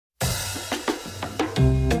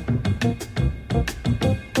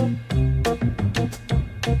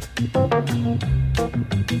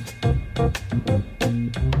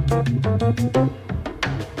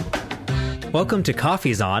Welcome to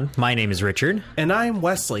Coffee's On. My name is Richard. And I'm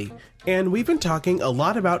Wesley. And we've been talking a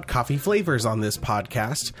lot about coffee flavors on this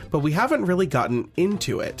podcast, but we haven't really gotten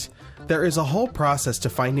into it. There is a whole process to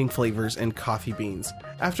finding flavors in coffee beans.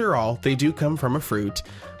 After all, they do come from a fruit,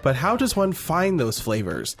 but how does one find those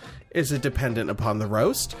flavors? Is it dependent upon the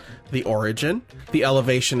roast, the origin, the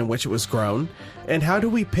elevation in which it was grown, and how do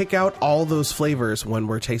we pick out all those flavors when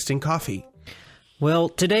we're tasting coffee? Well,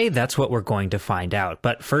 today that's what we're going to find out,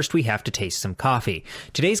 but first we have to taste some coffee.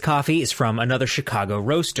 Today's coffee is from another Chicago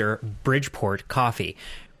roaster, Bridgeport Coffee.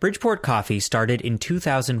 Bridgeport Coffee started in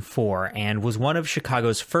 2004 and was one of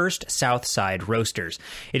Chicago's first South Side roasters.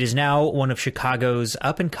 It is now one of Chicago's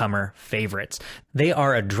up-and-comer favorites. They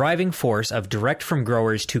are a driving force of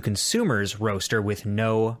direct-from-growers to consumers roaster with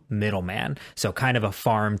no middleman. So kind of a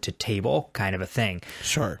farm-to-table kind of a thing.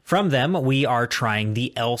 Sure. From them, we are trying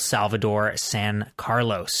the El Salvador San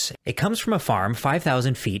Carlos. It comes from a farm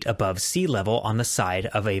 5,000 feet above sea level on the side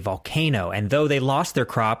of a volcano. And though they lost their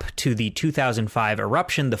crop to the 2005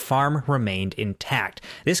 eruption, the farm remained intact.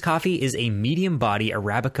 This coffee is a medium-body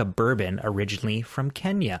Arabica bourbon originally from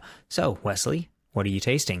Kenya. So, Wesley, what are you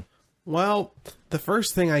tasting? Well, the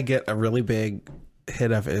first thing I get a really big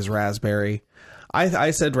hit of is raspberry.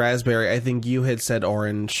 I said raspberry. I think you had said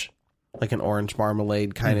orange, like an orange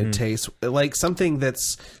marmalade kind of taste. Like something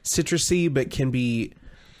that's citrusy but can be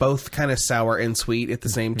both kind of sour and sweet at the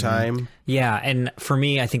same time. Yeah, and for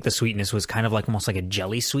me, I think the sweetness was kind of like almost like a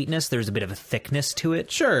jelly sweetness. There's a bit of a thickness to it.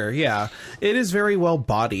 Sure, yeah. It is very well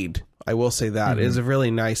bodied. I will say that. It is a really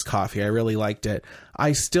nice coffee. I really liked it.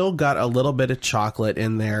 I still got a little bit of chocolate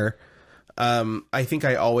in there. I think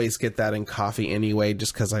I always get that in coffee anyway,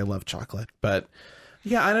 just because I love chocolate. But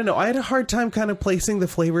yeah, I don't know. I had a hard time kind of placing the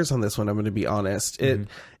flavors on this one, I'm going to be honest.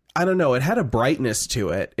 I don't know. It had a brightness to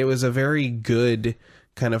it. It was a very good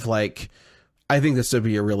kind of like, I think this would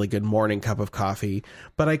be a really good morning cup of coffee,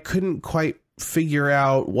 but I couldn't quite figure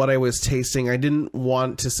out what I was tasting. I didn't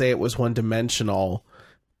want to say it was one-dimensional,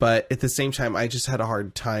 but at the same time, I just had a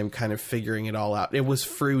hard time kind of figuring it all out. It was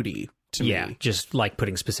fruity to me. Yeah, just like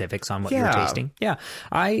putting specifics on what you're tasting. Yeah,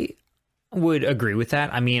 I would agree with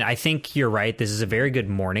that. I mean, I think you're right. This is a very good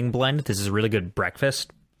morning blend. This is a really good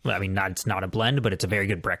breakfast. I mean, it's not a blend, but it's a very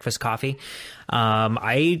good breakfast coffee.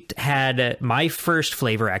 I had my first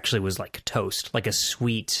flavor actually was like toast, like a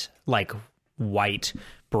sweet, like white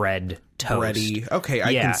bread toast. Bready. Okay,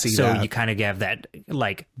 I can see that. So you kind of have that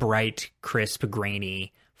like bright, crisp,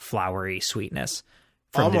 grainy, floury sweetness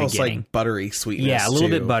from almost the beginning. Like buttery sweetness. Yeah, a little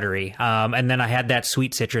bit buttery. And then I had that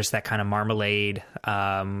sweet citrus, that kind of marmalade,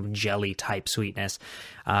 jelly type sweetness.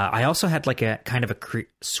 I also had like a kind of a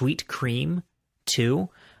sweet cream too.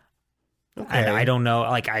 Okay. And I don't know,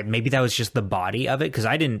 like maybe that was just the body of it because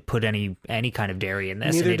I didn't put any kind of dairy in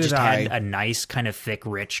this. Neither and it did just I. had a nice kind of thick,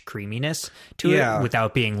 rich creaminess to it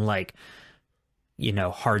without being like,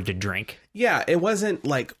 hard to drink. Yeah, it wasn't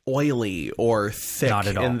like oily or thick Not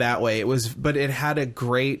at all. in that way. But it had a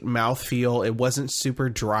great mouthfeel. It wasn't super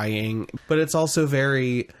drying, but it's also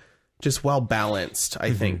very just well balanced,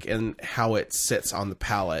 I think, in how it sits on the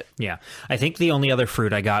palate. Yeah. I think the only other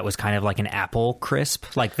fruit I got was kind of like an apple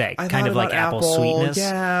crisp, like that kind of like apple sweetness.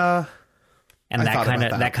 Yeah. And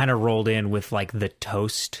that kind of rolled in with like the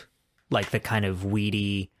toast, like the kind of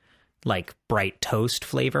weedy, like bright toast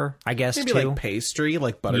flavor, I guess. Maybe too. like pastry,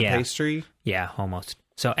 like butter pastry. Yeah, almost.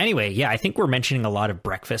 So anyway, yeah, I think we're mentioning a lot of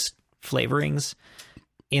breakfast flavorings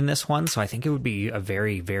in this one. So I think it would be a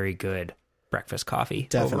very, very good breakfast coffee.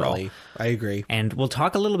 Definitely. Overall. I agree. And we'll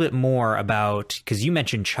talk a little bit more about, because you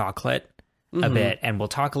mentioned chocolate a bit, and we'll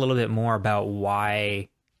talk a little bit more about why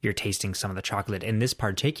you're tasting some of the chocolate in this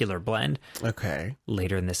particular blend. Okay.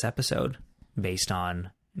 Later in this episode, based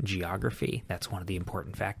on geography. That's one of the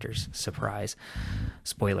important factors. Surprise.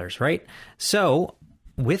 Spoilers, right? So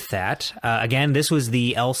with that, again, this was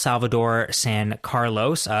the El Salvador San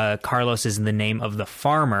Carlos. Carlos is the name of the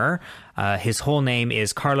farmer. His whole name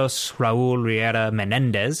is Carlos Raul Riera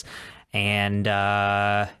Menendez. And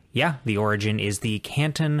the origin is the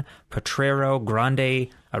Canton Potrero Grande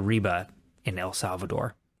Arriba in El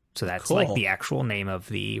Salvador. So that's like the actual name of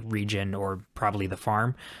the region or probably the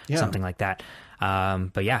farm, something like that.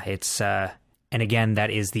 But yeah, it's, and again,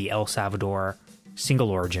 that is the El Salvador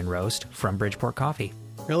single origin roast from Bridgeport Coffee.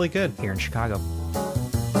 Really good. Here in Chicago.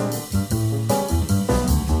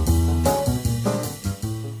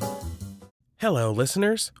 Hello,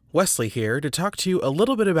 listeners. Wesley here to talk to you a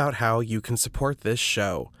little bit about how you can support this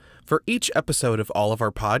show. For each episode of all of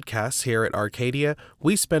our podcasts here at Arcadia,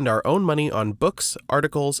 we spend our own money on books,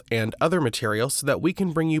 articles, and other materials so that we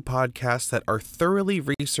can bring you podcasts that are thoroughly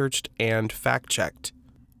researched and fact-checked.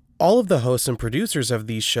 All of the hosts and producers of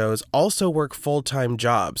these shows also work full-time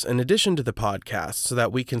jobs in addition to the podcast so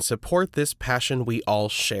that we can support this passion we all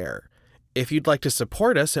share. If you'd like to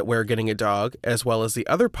support us at We're Getting a Dog, as well as the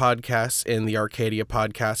other podcasts in the Arcadia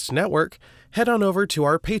Podcast Network, head on over to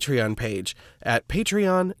our Patreon page at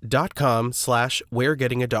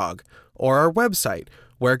patreon.com/we'regettingadog or our website,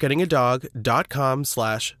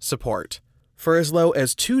 we'regettingadog.com/support. For as low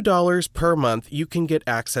as $2 per month, you can get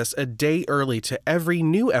access a day early to every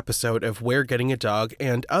new episode of We're Getting a Dog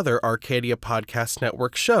and other Arcadia Podcast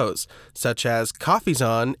Network shows, such as Coffee's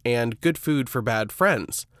On and Good Food for Bad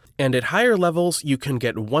Friends. And at higher levels, you can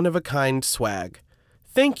get one-of-a-kind swag.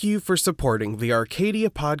 Thank you for supporting the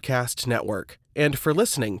Arcadia Podcast Network and for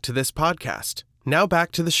listening to this podcast. Now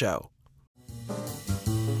back to the show.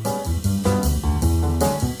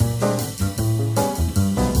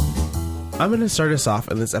 I'm going to start us off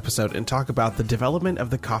in this episode and talk about the development of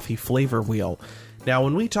the coffee flavor wheel. Now,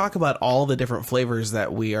 when we talk about all the different flavors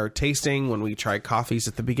that we are tasting when we try coffees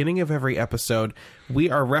at the beginning of every episode, we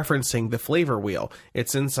are referencing the flavor wheel.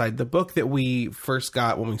 It's inside the book that we first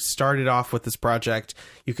got when we started off with this project.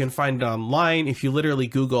 You can find it online. If you literally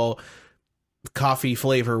Google coffee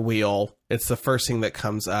flavor wheel, it's the first thing that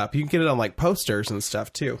comes up. You can get it on like posters and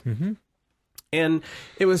stuff too. Mm-hmm. And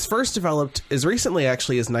it was first developed as recently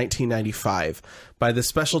actually as 1995 by the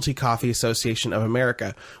Specialty Coffee Association of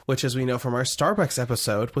America, which, as we know from our Starbucks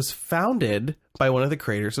episode, was founded by one of the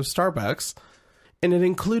creators of Starbucks. And it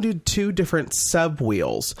included two different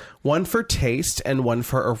sub-wheels, one for taste and one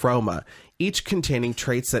for aroma, each containing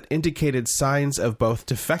traits that indicated signs of both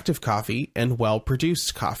defective coffee and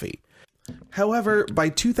well-produced coffee. However, by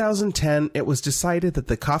 2010, it was decided that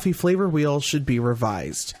the coffee flavor wheel should be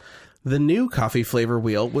revised. The new coffee flavor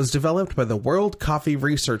wheel was developed by the World Coffee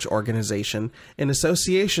Research Organization in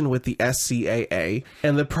association with the SCAA,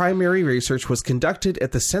 and the primary research was conducted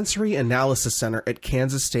at the Sensory Analysis Center at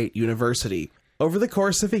Kansas State University. Over the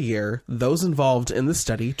course of a year, those involved in the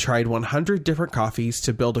study tried 100 different coffees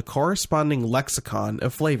to build a corresponding lexicon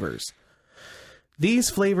of flavors. These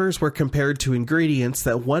flavors were compared to ingredients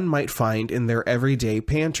that one might find in their everyday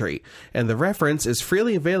pantry, and the reference is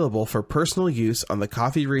freely available for personal use on the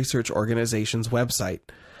Coffee Research Organization's website.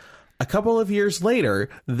 A couple of years later,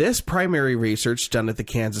 this primary research done at the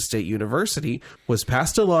Kansas State University was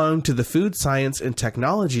passed along to the Food Science and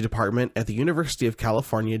Technology Department at the University of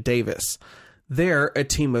California, Davis. There, a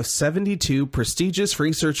team of 72 prestigious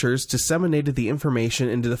researchers disseminated the information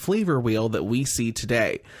into the flavor wheel that we see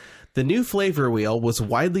today. The new flavor wheel was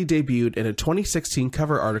widely debuted in a 2016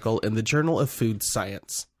 cover article in the Journal of Food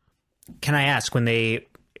Science. Can I ask, when they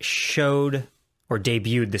showed or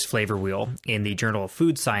debuted this flavor wheel in the Journal of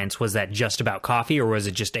Food Science, was that just about coffee, or was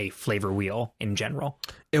it just a flavor wheel in general?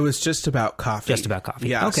 It was just about coffee. Just about coffee.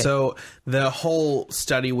 Yeah, okay. So the whole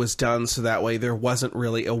study was done so that way there wasn't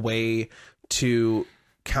really a way to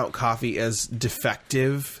count coffee as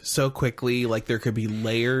defective so quickly. Like, there could be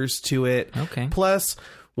layers to it. Okay. Plus,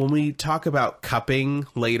 when we talk about cupping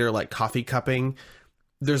later, like coffee cupping,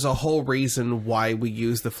 there's a whole reason why we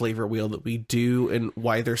use the flavor wheel that we do, and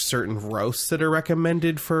why there's certain roasts that are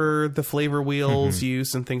recommended for the flavor wheel's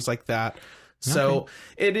use and things like that. So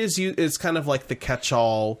it's kind of like the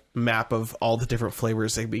catch-all map of all the different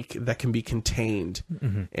flavors that can be contained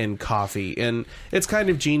in coffee. And it's kind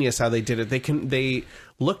of genius how they did it. They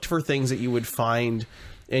looked for things that you would find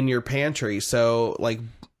in your pantry. So, like,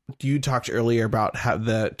 you talked earlier about how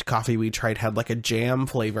the coffee we tried had like a jam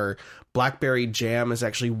flavor. Blackberry jam is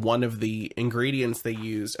actually one of the ingredients they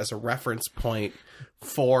used as a reference point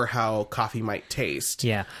for how coffee might taste.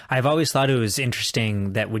 Yeah. I've always thought it was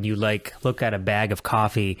interesting that when you look at a bag of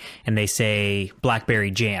coffee and they say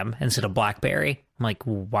blackberry jam instead of blackberry, I'm like,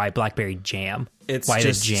 why blackberry jam? Why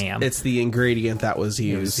the jam? It's the ingredient that was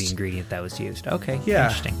used. It was the ingredient that was used. Okay. Yeah.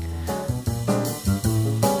 Interesting.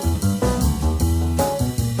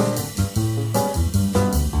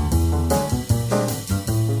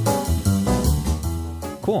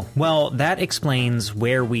 Cool. Well, that explains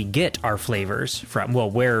where we get our flavors from. Well,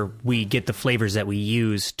 where we get the flavors that we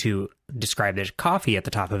use to describe the coffee at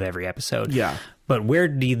the top of every episode. Yeah. But where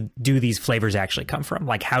do these flavors actually come from?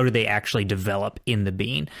 Like, how do they actually develop in the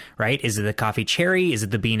bean, right? Is it the coffee cherry? Is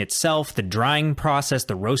it the bean itself? The drying process?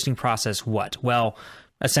 The roasting process? What? Well,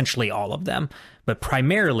 essentially all of them. But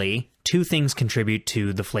primarily, two things contribute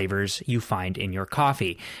to the flavors you find in your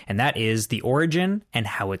coffee, and that is the origin and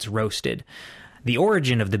how it's roasted. The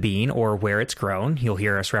origin of the bean, or where it's grown, you'll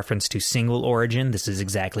hear us reference to single origin. This is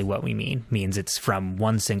exactly what we mean. It means it's from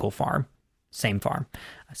one single farm, same farm,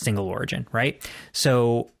 single origin, right?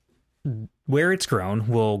 So where it's grown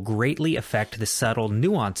will greatly affect the subtle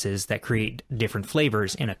nuances that create different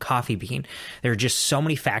flavors in a coffee bean. There are just so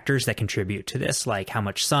many factors that contribute to this, like how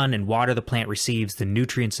much sun and water the plant receives, the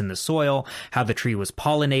nutrients in the soil, how the tree was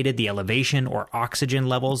pollinated, the elevation or oxygen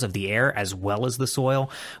levels of the air as well as the soil,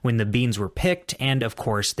 when the beans were picked, and of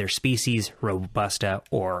course their species, Robusta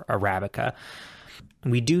or Arabica.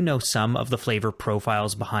 We do know some of the flavor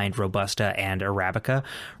profiles behind Robusta and Arabica.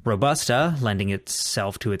 Robusta, lending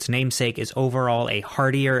itself to its namesake, is overall a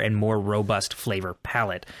heartier and more robust flavor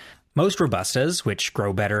palette. Most Robustas, which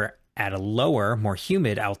grow better at a lower, more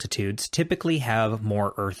humid altitudes, typically have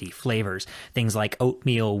more earthy flavors, things like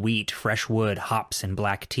oatmeal, wheat, fresh wood, hops, and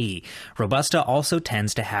black tea. Robusta also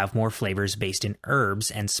tends to have more flavors based in herbs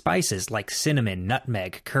and spices like cinnamon,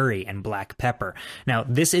 nutmeg, curry, and black pepper. Now,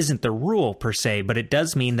 this isn't the rule per se, but it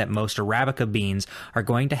does mean that most Arabica beans are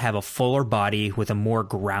going to have a fuller body with a more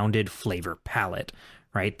grounded flavor palette,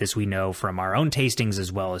 right? This we know from our own tastings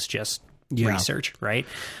as well as just research, right?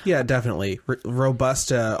 Yeah, definitely.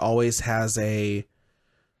 Robusta always has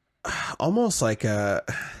almost like I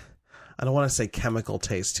don't want to say chemical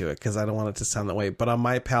taste to it because I don't want it to sound that way, but on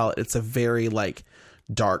my palate, it's a very like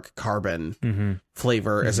dark carbon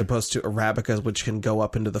flavor as opposed to Arabicas, which can go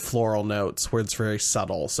up into the floral notes where it's very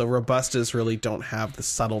subtle. So Robustas really don't have the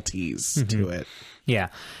subtleties to it. Yeah.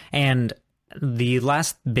 And the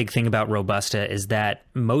last big thing about Robusta is that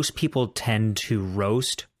most people tend to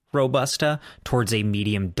roast Robusta towards a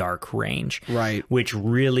medium dark range, right? Which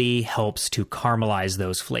really helps to caramelize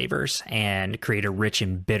those flavors and create a rich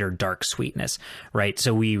and bitter dark sweetness, right?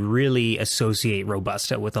 So we really associate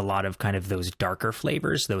Robusta with a lot of kind of those darker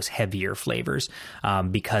flavors, those heavier flavors,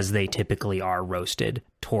 because they typically are roasted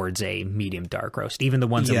towards a medium dark roast. Even the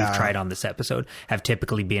ones that we've tried on this episode have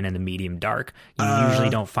typically been in the medium dark. You usually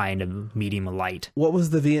don't find a medium light. What was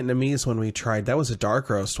the Vietnamese one we tried? That was a dark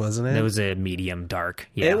roast, wasn't it? It was a medium dark.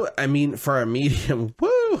 Yeah. I mean, for a medium,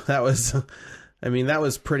 that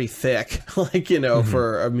was pretty thick, like,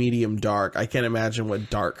 for a medium dark. I can't imagine what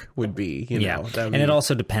dark would be, you know. And it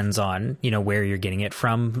also depends on, where you're getting it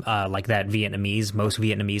from. Like that Vietnamese, most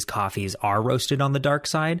Vietnamese coffees are roasted on the dark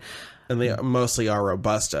side. And they mostly are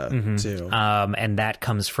Robusta, too. And that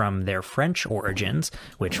comes from their French origins,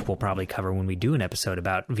 which we'll probably cover when we do an episode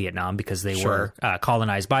about Vietnam, because they were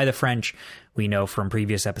colonized by the French. We know from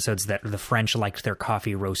previous episodes that the French liked their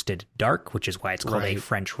coffee roasted dark, which is why it's called a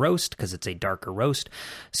French roast, because it's a darker roast.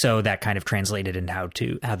 So that kind of translated into how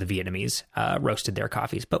the Vietnamese roasted their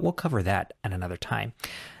coffees. But we'll cover that at another time.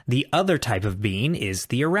 The other type of bean is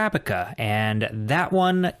the Arabica, and that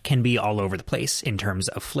one can be all over the place in terms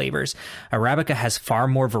of flavors. Arabica has far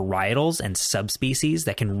more varietals and subspecies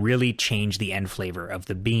that can really change the end flavor of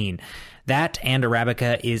the bean. That and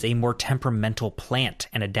Arabica is a more temperamental plant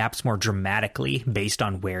and adapts more dramatically based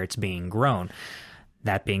on where it's being grown.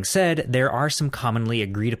 That being said, there are some commonly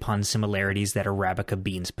agreed upon similarities that Arabica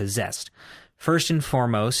beans possess. First and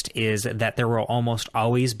foremost is that there will almost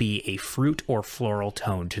always be a fruit or floral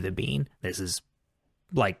tone to the bean. This is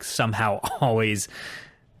like somehow always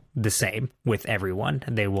the same with everyone.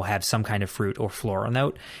 They will have some kind of fruit or floral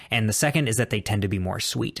note. And the second is that they tend to be more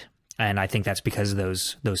sweet. And I think that's because of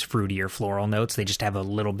those fruitier floral notes. They just have a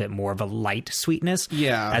little bit more of a light sweetness,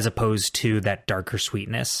 as opposed to that darker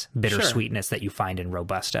sweetness, bitter sweetness that you find in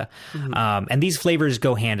Robusta. And these flavors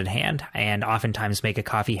go hand in hand and oftentimes make a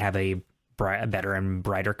coffee have a better and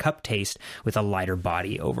brighter cup taste with a lighter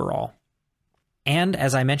body overall. And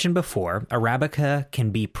as I mentioned before, Arabica can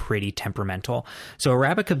be pretty temperamental. So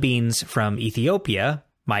Arabica beans from Ethiopia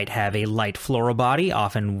might have a light floral body,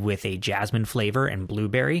 often with a jasmine flavor and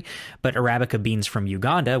blueberry, but Arabica beans from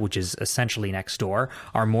Uganda, which is essentially next door,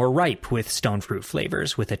 are more ripe with stone fruit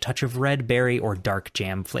flavors with a touch of red berry or dark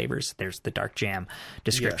jam flavors. There's the dark jam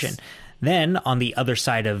description. Yes. Then, on the other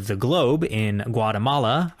side of the globe, in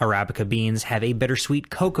Guatemala, Arabica beans have a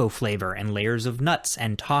bittersweet cocoa flavor and layers of nuts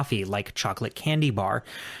and toffee like chocolate candy bar.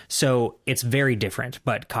 So it's very different,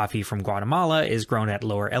 but coffee from Guatemala is grown at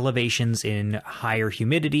lower elevations in higher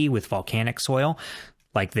humidity with volcanic soil.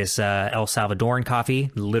 Like this El Salvadoran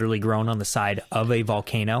coffee, literally grown on the side of a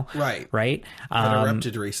volcano. Right. Right? That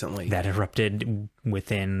erupted recently. That erupted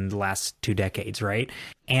within the last 2 decades, right?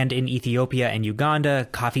 And in Ethiopia and Uganda,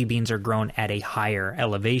 coffee beans are grown at a higher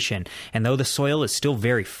elevation. And though the soil is still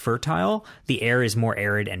very fertile, the air is more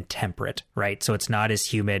arid and temperate, right? So it's not as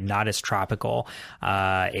humid, not as tropical.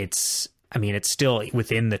 It's still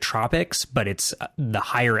within the tropics, but it's the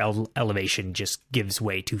higher elevation just gives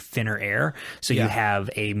way to thinner air. So you have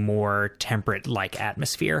a more temperate-like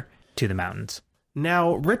atmosphere to the mountains.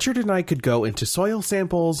 Now, Richard and I could go into soil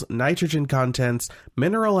samples, nitrogen contents,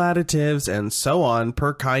 mineral additives, and so on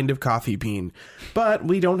per kind of coffee bean, but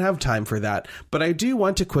we don't have time for that. But I do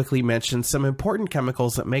want to quickly mention some important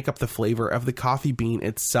chemicals that make up the flavor of the coffee bean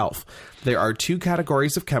itself. There are two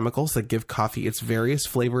categories of chemicals that give coffee its various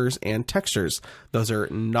flavors and textures. Those are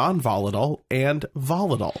non-volatile and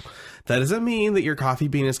volatile. That doesn't mean that your coffee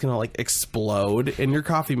bean is going to like explode in your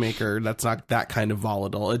coffee maker. That's not that kind of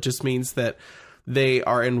volatile. It just means that they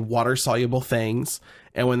are in water-soluble things,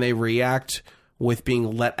 and when they react with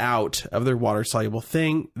being let out of their water-soluble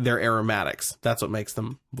thing, they're aromatics. That's what makes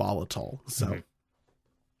them volatile. So, At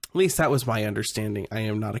least that was my understanding. I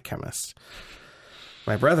am not a chemist.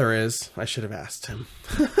 My brother is. I should have asked him.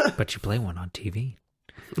 But you play one on TV.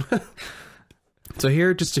 So here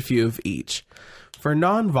are just a few of each. For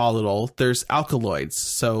non-volatile, there's alkaloids,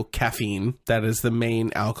 so caffeine, that is the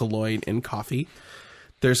main alkaloid in coffee.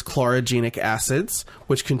 There's chlorogenic acids,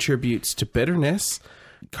 which contributes to bitterness,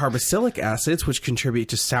 carboxylic acids, which contribute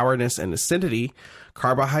to sourness and acidity,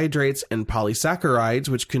 carbohydrates and polysaccharides,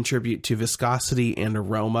 which contribute to viscosity and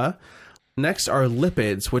aroma. Next are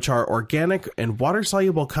lipids, which are organic and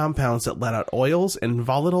water-soluble compounds that let out oils and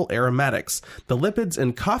volatile aromatics. The lipids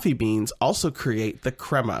in coffee beans also create the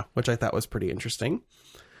crema, which I thought was pretty interesting.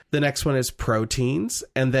 The next one is proteins,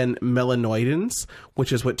 and then melanoidins,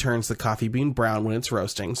 which is what turns the coffee bean brown when it's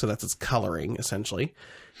roasting. So that's its coloring, essentially.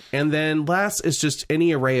 And then last is just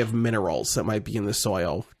any array of minerals that might be in the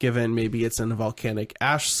soil, given maybe it's in a volcanic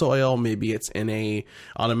ash soil, maybe it's on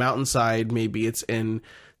a mountainside, maybe it's in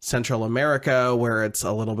Central America where it's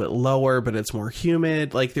a little bit lower, but it's more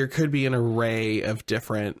humid. Like there could be an array of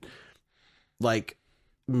different like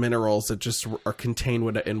minerals that just are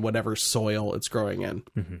contained in whatever soil it's growing in.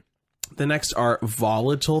 Mm-hmm. The next are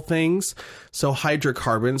volatile things, so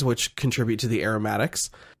hydrocarbons, which contribute to the aromatics.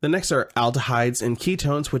 The next are aldehydes and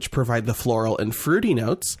ketones, which provide the floral and fruity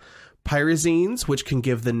notes. Pyrazines, which can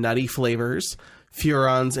give the nutty flavors.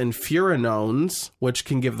 Furans and furanones, which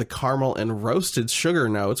can give the caramel and roasted sugar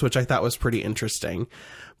notes, which I thought was pretty interesting.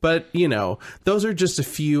 But, you know, those are just a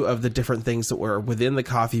few of the different things that were within the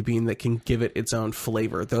coffee bean that can give it its own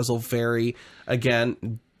flavor. Those will vary,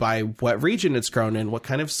 again, by what region it's grown in, what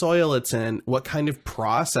kind of soil it's in, what kind of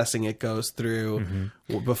processing it goes through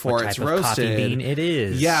before it's roasted. What coffee bean it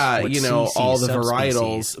is. Yeah, what you know, species, all the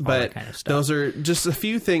varietals. But kind of those are just a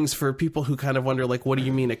few things for people who kind of wonder, like, what do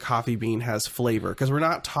you mean a coffee bean has flavor? Because we're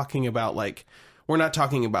not talking about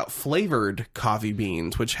flavored coffee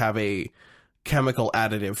beans, which have a chemical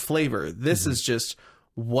additive flavor. This is just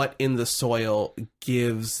what in the soil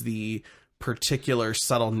gives the particular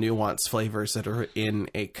subtle nuance flavors that are in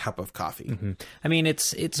a cup of coffee. I mean,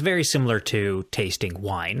 it's very similar to tasting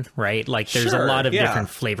wine, right? Like there's a lot of different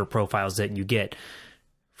flavor profiles that you get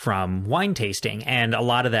from wine tasting, and a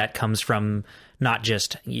lot of that comes from not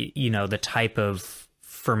just you know the type of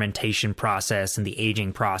fermentation process and the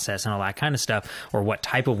aging process and all that kind of stuff, or what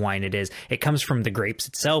type of wine it is. It comes from the grapes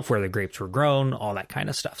itself, where the grapes were grown, all that kind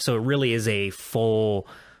of stuff. So it really is a full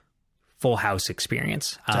house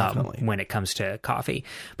experience when it comes to coffee.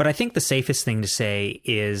 But I think the safest thing to say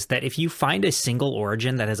is that if you find a single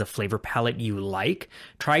origin that has a flavor palette you like,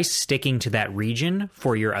 try sticking to that region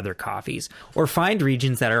for your other coffees, or find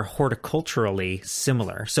regions that are horticulturally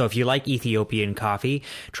similar. So if you like Ethiopian coffee,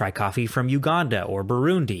 try coffee from Uganda or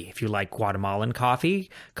Burundi. If you like Guatemalan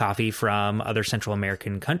coffee from other Central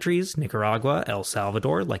American countries, Nicaragua, El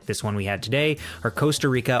Salvador, like this one we had today, or Costa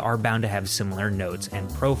Rica, are bound to have similar notes and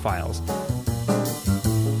profiles.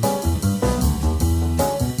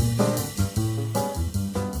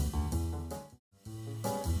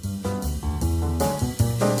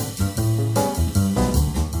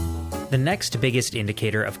 The next biggest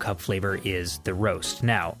indicator of cup flavor is the roast.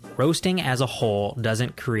 Now, roasting as a whole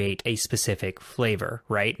doesn't create a specific flavor,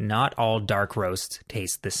 right? Not all dark roasts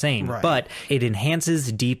taste the same, but it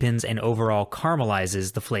enhances, deepens, and overall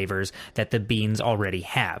caramelizes the flavors that the beans already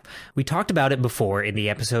have. We talked about it before in the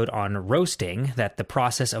episode on roasting, that the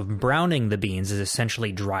process of browning the beans is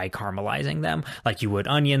essentially dry caramelizing them, like you would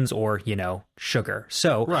onions or, you know, sugar.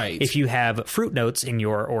 So if you have fruit notes in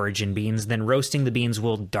your origin beans, then roasting the beans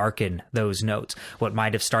will darken those notes. What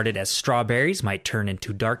might have started as strawberries might turn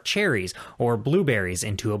into dark cherries, or blueberries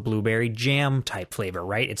into a blueberry jam type flavor,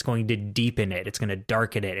 right? It's going to deepen it. It's going to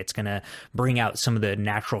darken it. It's going to bring out some of the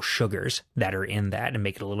natural sugars that are in that and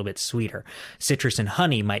make it a little bit sweeter. Citrus and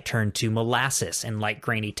honey might turn to molasses, and light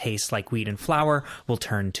grainy tastes like wheat and flour will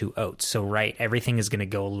turn to oats. So, everything is going to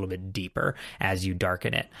go a little bit deeper as you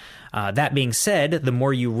darken it. That being said, the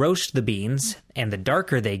more you roast the beans, And the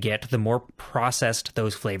darker they get, the more processed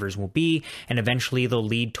those flavors will be, and eventually they'll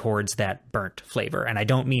lead towards that burnt flavor. And I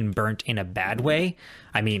don't mean burnt in a bad way.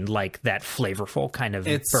 I mean like that flavorful kind of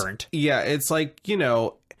burnt. Yeah, it's like, you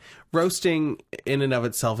know, roasting in and of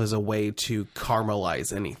itself is a way to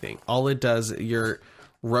caramelize anything. All it does, you're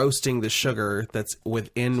roasting the sugar that's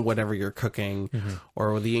within whatever you're cooking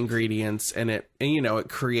or the ingredients, and you know, it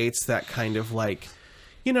creates that kind of like,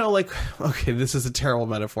 you know, like, okay, this is a terrible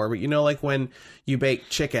metaphor, but you know, like when you bake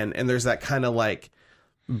chicken and there's that kind of like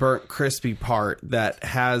burnt crispy part that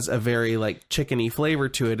has a very like chickeny flavor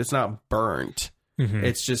to it. It's not burnt.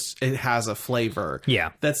 It's just, it has a flavor.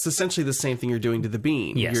 Yeah. That's essentially the same thing you're doing to the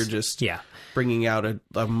bean. Yes. You're just bringing out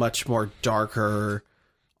a much more darker,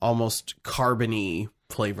 almost carbony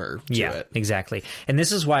flavor to it. Exactly. And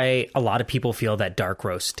this is why a lot of people feel that dark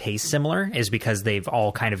roast tastes similar, is because they've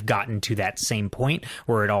all kind of gotten to that same point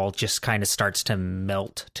where it all just kind of starts to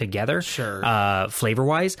melt together. Sure.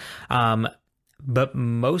 Flavor-wise. But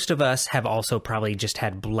most of us have also probably just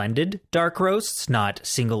had blended dark roasts, not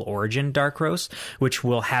single origin dark roasts, which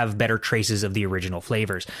will have better traces of the original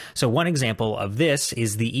flavors. So one example of this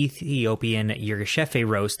is the Ethiopian Yirgacheffe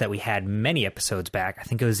roast that we had many episodes back. I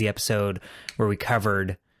think it was the episode where we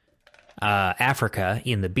covered Africa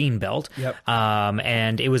in the Bean Belt. Yep.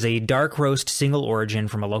 And it was a dark roast single origin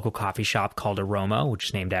from a local coffee shop called Oromo, which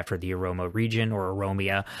is named after the Oromo region, or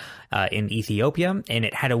Oromia, in Ethiopia. And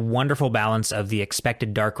it had a wonderful balance of the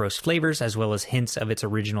expected dark roast flavors as well as hints of its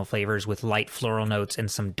original flavors with light floral notes and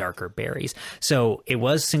some darker berries. So it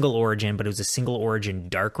was single origin, but it was a single origin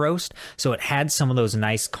dark roast. So it had some of those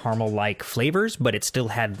nice caramel-like flavors, but it still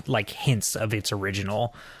had like hints of its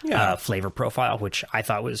original flavor profile, which I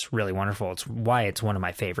thought was really wonderful. It's why it's one of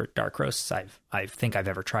my favorite dark roasts I think I've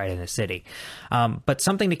ever tried in the city. But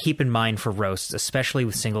something to keep in mind for roasts, especially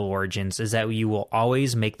with single origins, is that you will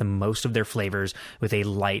always make the most of their flavors with a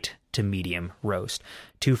light to medium roast.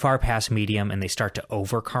 Too far past medium and they start to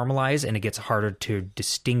over caramelize, and it gets harder to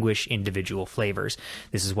distinguish individual flavors.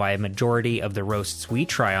 This is why a majority of the roasts we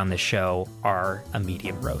try on this show are a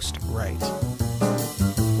medium roast. Right.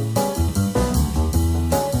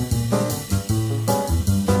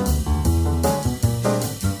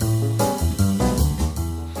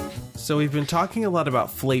 So we've been talking a lot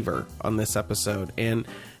about flavor on this episode, and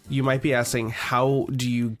you might be asking, how do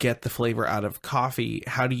you get the flavor out of coffee?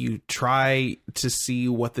 How do you try to see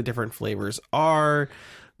what the different flavors are?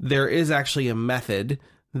 There is actually a method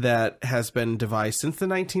that has been devised since the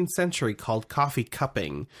 19th century called coffee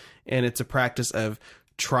cupping, and it's a practice of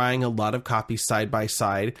trying a lot of coffee side by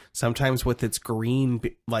side, sometimes with its green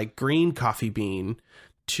coffee bean,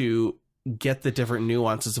 to get the different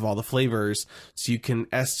nuances of all the flavors, so you can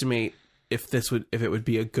estimate if it would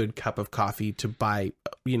be a good cup of coffee to buy,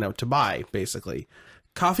 basically.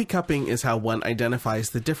 Coffee cupping is how one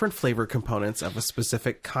identifies the different flavor components of a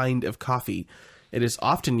specific kind of coffee. It is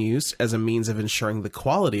often used as a means of ensuring the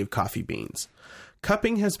quality of coffee beans.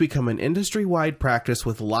 Cupping has become an industry-wide practice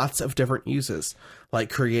with lots of different uses, like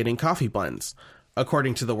creating coffee blends.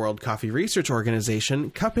 According to the World Coffee Research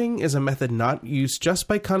Organization, cupping is a method not used just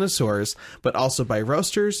by connoisseurs, but also by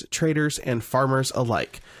roasters, traders, and farmers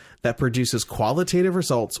alike, that produces qualitative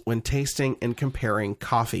results when tasting and comparing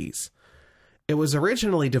coffees. It was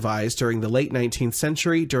originally devised during the late 19th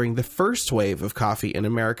century during the first wave of coffee in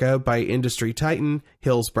America by industry titan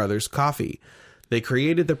Hills Brothers Coffee. They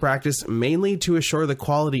created the practice mainly to assure the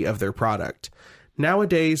quality of their product.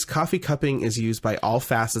 Nowadays, coffee cupping is used by all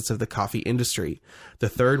facets of the coffee industry. The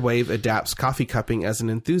third wave adapts coffee cupping as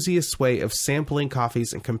an enthusiast's way of sampling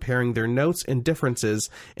coffees and comparing their notes and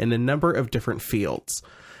differences in a number of different fields.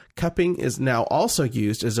 Cupping is now also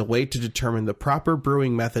used as a way to determine the proper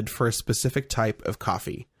brewing method for a specific type of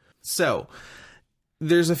coffee. So,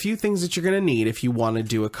 there's a few things that you're going to need if you want to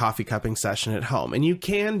do a coffee cupping session at home. And you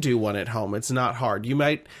can do one at home. It's not hard. You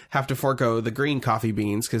might have to forego the green coffee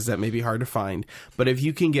beans because that may be hard to find. But if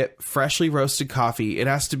you can get freshly roasted coffee, it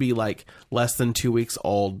has to be like less than 2 weeks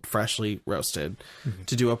old, freshly roasted,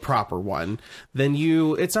 to do a proper one. Then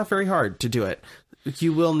it's not very hard to do it.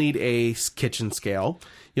 You will need a kitchen scale.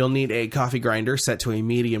 You'll need a coffee grinder set to a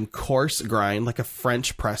medium coarse grind, like a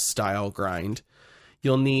French press style grind.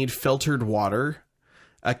 You'll need filtered water,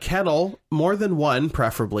 a kettle, more than one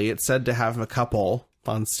preferably. It's said to have a couple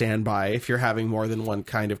on standby if you're having more than one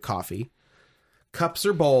kind of coffee. Cups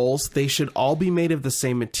or bowls, they should all be made of the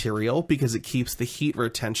same material because it keeps the heat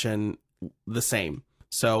retention the same.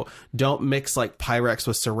 So don't mix like Pyrex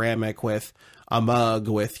with ceramic with a mug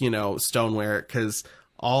with, stoneware, because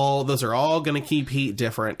those are all going to keep heat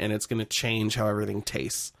different and it's going to change how everything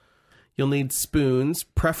tastes. You'll need spoons,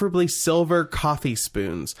 preferably silver coffee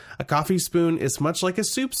spoons. A coffee spoon is much like a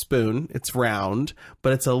soup spoon. It's round,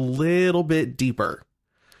 but it's a little bit deeper.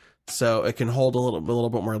 So it can hold a little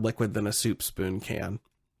bit more liquid than a soup spoon can.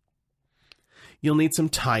 You'll need some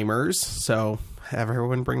timers, so have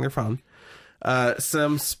everyone bring their phone.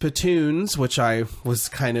 Some spittoons, which I was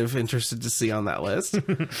kind of interested to see on that list.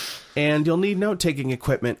 And you'll need note-taking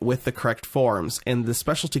equipment with the correct forms. And the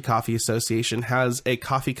Specialty Coffee Association has a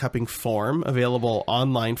coffee cupping form available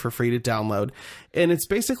online for free to download. And it's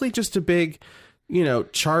basically just a big,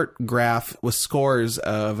 chart graph with scores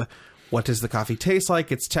of what does the coffee taste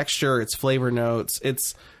like, its texture, its flavor notes.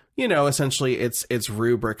 It's, essentially its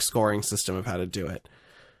rubric scoring system of how to do it.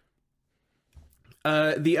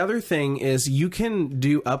 The other thing is you can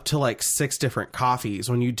do up to like 6 different coffees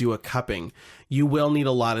when you do a cupping. You will need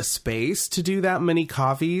a lot of space to do that many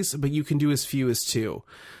coffees, but you can do as few as 2.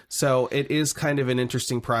 So it is kind of an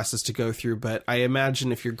interesting process to go through, but I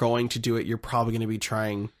imagine if you're going to do it, you're probably going to be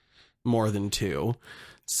trying more than 2.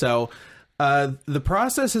 So the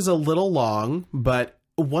process is a little long, but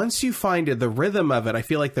once you find the rhythm of it, I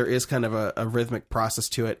feel like there is kind of a rhythmic process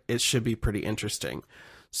to it. It should be pretty interesting.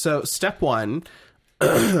 So step 1...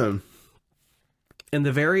 in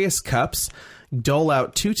the various cups, dole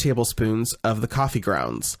out 2 tablespoons of the coffee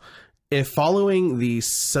grounds. If following the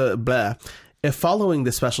Specialty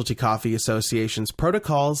Coffee Association's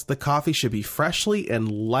protocols, the coffee should be freshly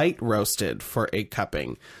and light roasted for a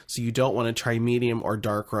cupping. So you don't want to try medium or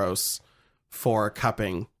dark roasts for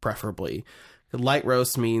cupping, preferably. Light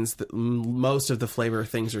roast means that most of the flavor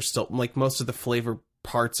things are still, like most of the flavor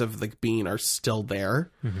parts of the bean are still there.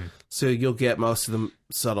 Mm-hmm. So you'll get most of the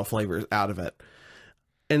subtle flavors out of it.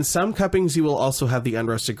 In some cuppings, you will also have the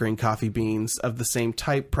unroasted green coffee beans of the same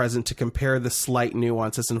type present to compare the slight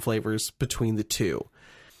nuances and flavors between the two.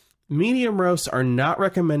 Medium roasts are not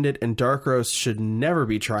recommended, and dark roasts should never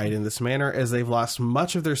be tried in this manner as they've lost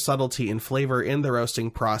much of their subtlety and flavor in the roasting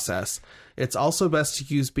process. It's also best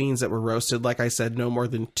to use beans that were roasted, like I said, no more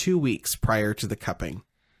than 2 weeks prior to the cupping.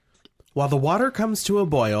 While the water comes to a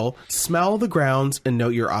boil, smell the grounds and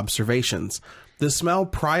note your observations. The smell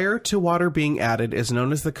prior to water being added is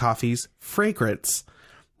known as the coffee's fragrance.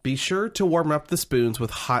 Be sure to warm up the spoons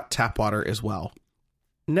with hot tap water as well.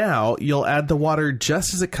 Now, you'll add the water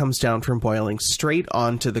just as it comes down from boiling straight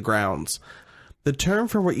onto the grounds. The term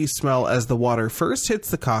for what you smell as the water first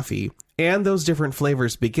hits the coffee and those different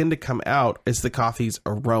flavors begin to come out is the coffee's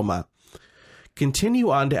aroma. Continue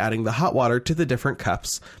on to adding the hot water to the different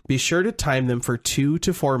cups. Be sure to time them for 2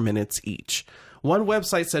 to 4 minutes each. One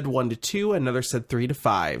website said 1 to 2, another said 3 to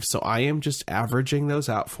 5, so I am just averaging those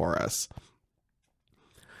out for us.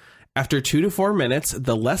 After 2 to 4 minutes,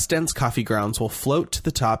 the less dense coffee grounds will float to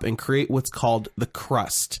the top and create what's called the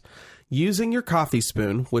crust. Using your coffee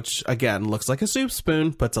spoon, which again looks like a soup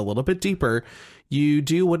spoon, but it's a little bit deeper, you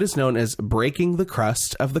do what is known as breaking the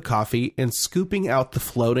crust of the coffee and scooping out the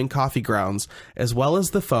floating coffee grounds as well as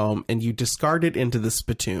the foam, and you discard it into the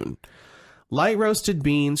spittoon. Light roasted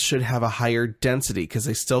beans should have a higher density because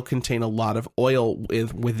they still contain a lot of oil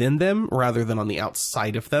within them rather than on the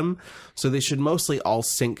outside of them, so they should mostly all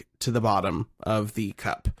sink to the bottom of the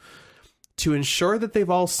cup. To ensure that they've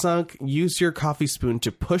all sunk, use your coffee spoon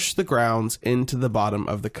to push the grounds into the bottom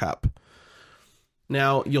of the cup.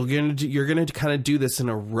 Now, you're going to kind of do this in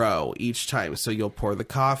a row each time. So you'll pour the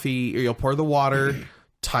coffee, or you'll pour the water,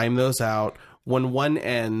 time those out. When one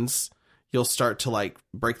ends, you'll start to like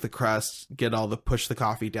break the crust, push the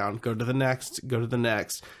coffee down, go to the next,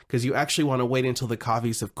 because you actually want to wait until the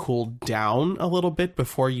coffees have cooled down a little bit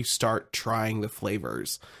before you start trying the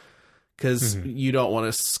flavors. Because you don't want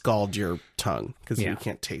to scald your tongue because you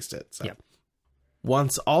can't taste it. So. Yep.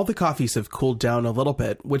 Once all the coffees have cooled down a little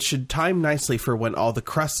bit, which should time nicely for when all the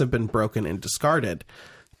crusts have been broken and discarded,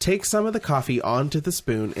 take some of the coffee onto the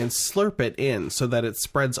spoon and slurp it in so that it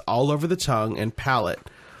spreads all over the tongue and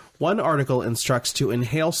palate. One article instructs to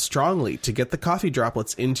inhale strongly to get the coffee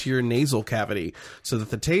droplets into your nasal cavity so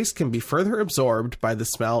that the taste can be further absorbed by the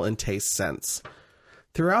smell and taste sense.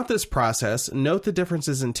 Throughout this process, note the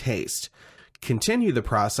differences in taste. Continue the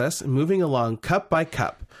process, moving along cup by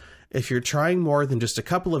cup. If you're trying more than just a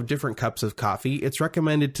couple of different cups of coffee, it's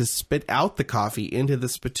recommended to spit out the coffee into the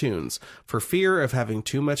spittoons for fear of having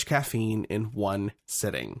too much caffeine in one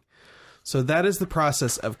sitting. So that is the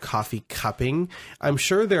process of coffee cupping. I'm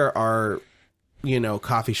sure there are,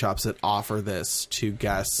 coffee shops that offer this to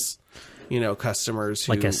guests customers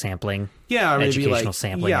who, like a sampling, yeah, or maybe educational like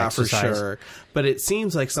sampling, yeah, exercise. for sure. But it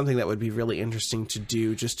seems like something that would be really interesting to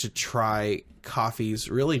do, just to try coffees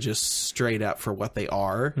really just straight up for what they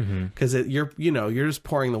are, because you're just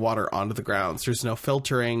pouring the water onto the grounds. There's no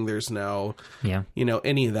filtering. There's no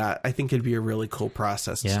any of that. I think it'd be a really cool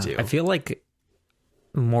process to do. I feel like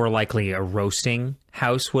more likely a roasting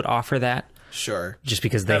house would offer that. Sure. Just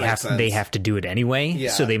because they have to do it anyway.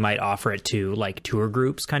 Yeah. So they might offer it to like tour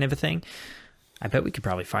groups kind of a thing. I bet we could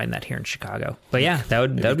probably find that here in Chicago. But yeah, that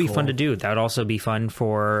would be cool. fun to do. That would also be fun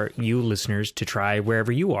for you listeners to try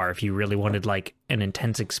wherever you are. If you really wanted like an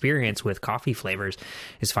intense experience with coffee flavors,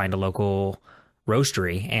 is find a local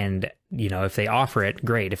roastery, and if they offer it,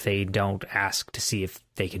 great. If they don't, ask to see if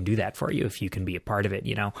they can do that for you, if you can be a part of it,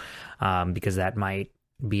 because that might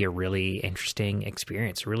be a really interesting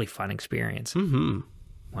experience, a really fun experience.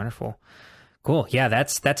 Wonderful. Cool. Yeah,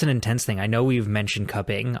 that's an intense thing. I know we've mentioned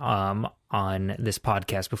cupping on this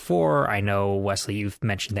podcast before. I know, Wesley, you've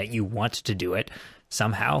mentioned that you want to do it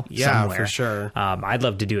somehow. Yeah, somewhere. for sure. I'd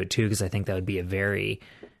love to do it too, because I think that would be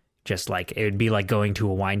it would be like going to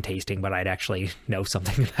a wine tasting, but I'd actually know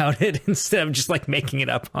something about it instead of just like making it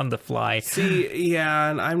up on the fly. See,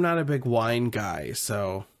 yeah, and I'm not a big wine guy,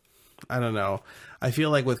 so I don't know. I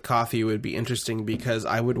feel like with coffee it would be interesting because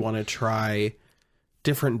I would want to try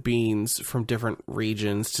different beans from different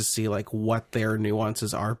regions to see like what their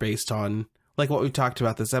nuances are based on like what we talked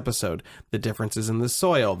about this episode, the differences in the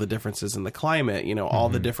soil, the differences in the climate, all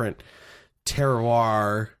the different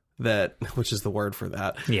terroir which is the word for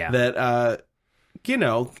that, that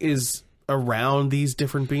is around these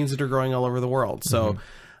different beans that are growing all over the world. So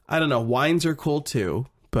I don't know, wines are cool too,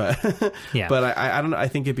 but but I don't know, I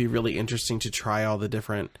think it'd be really interesting to try all the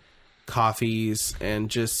different coffees and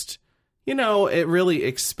just it really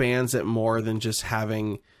expands it more than just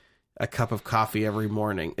having a cup of coffee every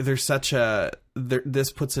morning. There's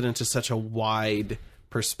this puts it into such a wide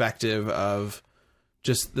perspective of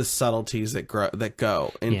just the subtleties that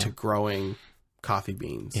go into growing coffee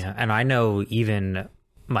beans. Yeah, and I know even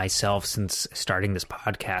myself, since starting this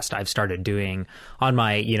podcast, I've started doing on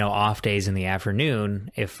my off days in the afternoon,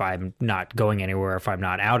 if I'm not going anywhere, if I'm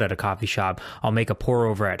not out at a coffee shop, I'll make a pour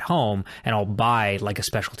over at home and I'll buy like a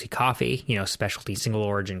specialty coffee, specialty single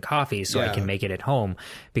origin coffee, so I can make it at home,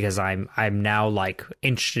 because I'm now like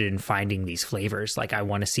interested in finding these flavors. Like I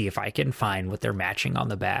want to see if I can find what they're matching on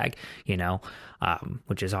the bag,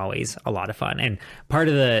 which is always a lot of fun. And part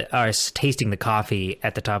of us tasting the coffee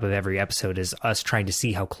at the top of every episode is us trying to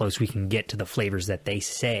see how close we can get to the flavors that they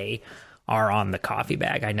say are on the coffee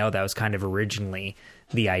bag. I know that was kind of originally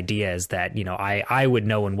the idea, is that, I would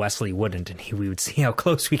know and Wesley wouldn't, and we would see how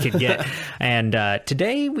close we could get. And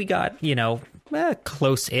today we got,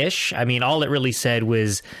 close-ish. I mean, all it really said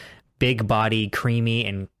was big body, creamy,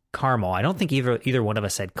 and caramel. I don't think either one of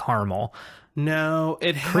us said caramel. No,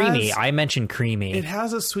 it has... Creamy. I mentioned creamy. It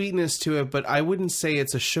has a sweetness to it, but I wouldn't say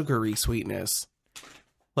it's a sugary sweetness.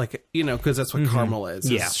 Like, because that's what caramel is.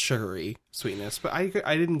 It's sugary sweetness. But I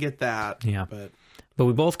didn't get that. Yeah. But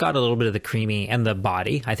we both got a little bit of the creamy and the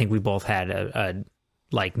body. I think we both had a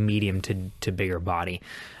like medium to bigger body.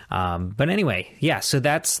 But anyway, so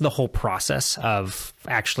that's the whole process of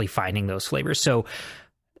actually finding those flavors. So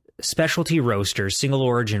specialty roasters, single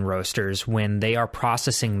origin roasters, when they are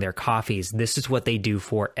processing their coffees, this is what they do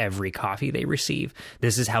for every coffee they receive.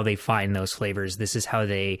 This is how they find those flavors. This is how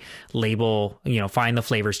they label, find the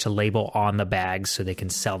flavors to label on the bags so they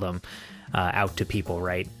can sell them out to people,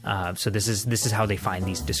 right? So this is how they find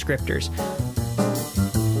these descriptors.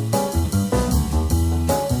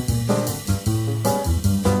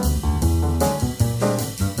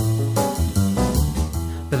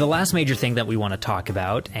 The last major thing that we want to talk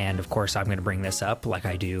about, and of course I'm going to bring this up like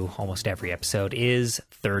I do almost every episode, is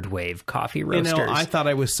third wave coffee roasters. I thought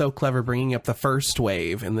I was so clever bringing up the first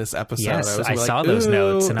wave in this episode. Yes, I like, saw those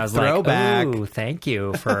notes and I was throwback. like, ooh, thank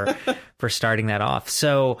you for starting that off.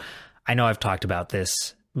 So I know I've talked about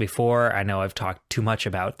this before. I know I've talked too much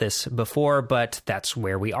about this before, but that's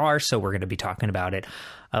where we are. So we're going to be talking about it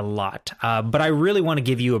a lot. But I really want to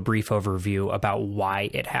give you a brief overview about why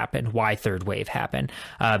it happened, why third wave happened,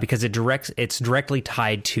 because it's directly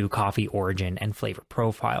tied to coffee origin and flavor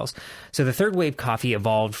profiles. So the third wave coffee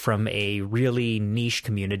evolved from a really niche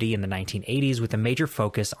community in the 1980s with a major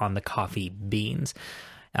focus on the coffee beans.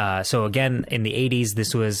 So again, in the 80s,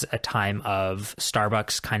 this was a time of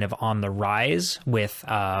Starbucks kind of on the rise with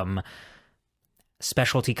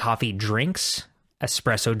specialty coffee drinks,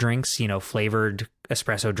 espresso drinks, flavored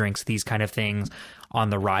espresso drinks, these kind of things on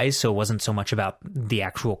the rise. So it wasn't so much about the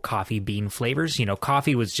actual coffee bean flavors. You know,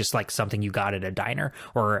 coffee was just like something you got at a diner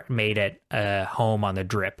or made at home on the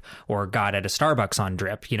drip or got at a Starbucks on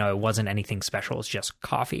drip. You know, it wasn't anything special. It's just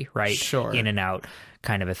coffee, right? Sure. In and out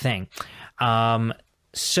kind of a thing.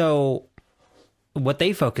 So what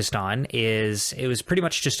they focused on is it was pretty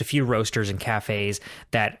much just a few roasters and cafes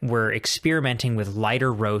that were experimenting with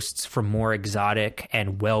lighter roasts for more exotic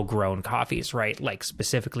and well-grown coffees, right? Like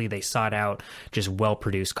specifically, they sought out just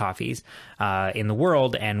well-produced coffees in the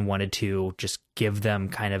world and wanted to just give them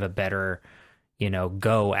kind of a better, you know,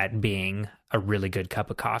 go at being a really good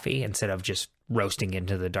cup of coffee instead of just roasting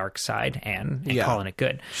into the dark side and calling it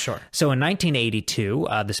good. Sure. So in 1982,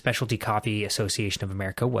 the Specialty Coffee Association of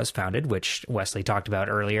America was founded, which Wesley talked about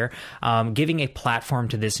earlier, giving a platform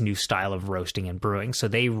to this new style of roasting and brewing. So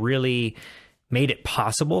they really made it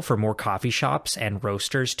possible for more coffee shops and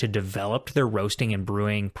roasters to develop their roasting and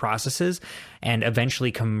brewing processes and eventually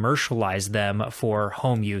commercialize them for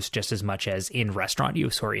home use just as much as in restaurant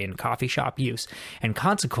use or in coffee shop use. And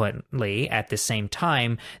consequently, at the same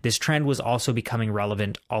time, this trend was also becoming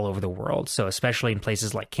relevant all over the world. So especially in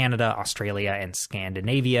places like Canada, Australia, and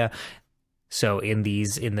Scandinavia. So in the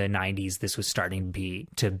 90s, this was starting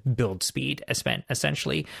to build speed,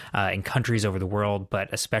 essentially, in countries over the world, but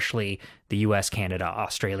especially the US, Canada,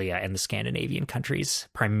 Australia, and the Scandinavian countries,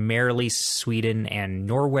 primarily Sweden and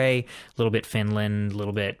Norway, a little bit Finland, a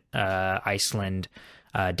little bit Iceland,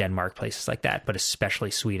 Denmark, places like that, but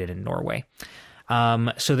especially Sweden and Norway.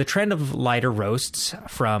 So the trend of lighter roasts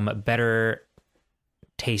from better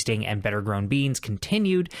tasting and better grown beans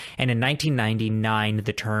continued, and in 1999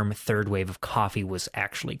 the term third wave of coffee was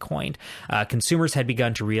actually coined. Consumers had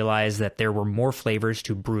begun to realize that there were more flavors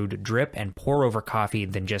to brewed drip and pour over coffee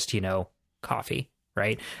than just, you know, coffee,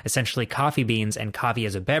 right? Essentially coffee beans and coffee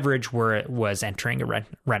as a beverage was entering a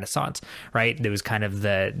renaissance, right? There was kind of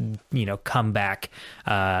the, you know, comeback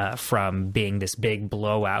from being this big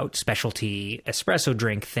blowout specialty espresso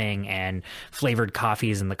drink thing and flavored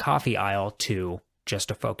coffees in the coffee aisle to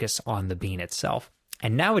just a focus on the bean itself.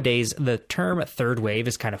 And nowadays, the term third wave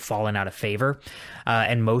has kind of fallen out of favor,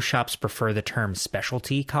 and most shops prefer the term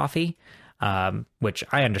specialty coffee, which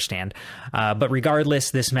I understand. But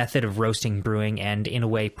regardless, this method of roasting, brewing, and in a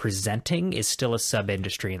way presenting is still a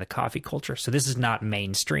sub-industry in the coffee culture. So this is not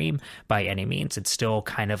mainstream by any means. It's still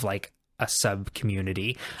kind of like a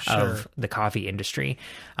sub-community of the coffee industry.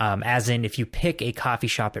 As in, if you pick a coffee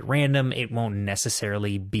shop at random, it won't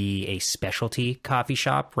necessarily be a specialty coffee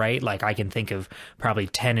shop, right? Like I can think of probably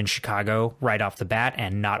 10 in Chicago right off the bat,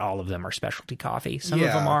 and not all of them are specialty coffee. Some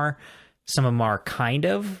of them are kind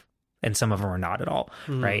of, and some of them are not at all,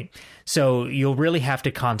 right? So you'll really have to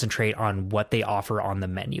concentrate on what they offer on the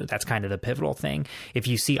menu. That's kind of the pivotal thing. If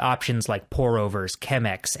you see options like pour-overs,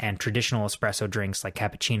 Chemex, and traditional espresso drinks like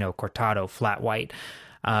cappuccino, cortado, flat white,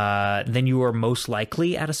 then you are most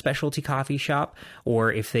likely at a specialty coffee shop.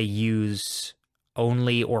 Or if they use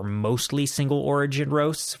only or mostly single origin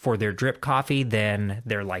roasts for their drip coffee, then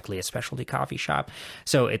they're likely a specialty coffee shop.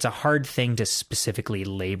 So it's a hard thing to specifically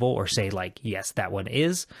label or say like, yes, that one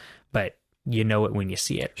is, but you know it when you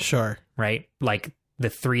see it. Sure. Right? Like the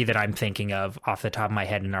three that I'm thinking of off the top of my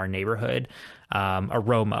head in our neighborhood,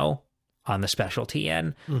 Aromo on the specialty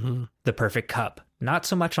end, The Perfect Cup, not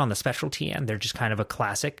so much on the specialty end. They're just kind of a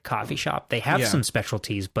classic coffee shop. They have some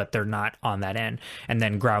specialties, but they're not on that end. And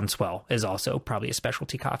then Groundswell is also probably a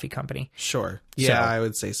specialty coffee company. Sure. Yeah, I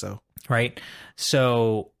would say so. Right?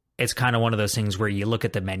 So it's kind of one of those things where you look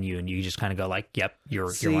at the menu and you just kind of go like, yep,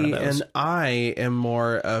 you're one of those. And I am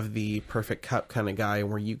more of the Perfect Cup kind of guy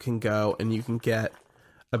where you can go and you can get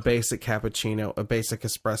a basic cappuccino, a basic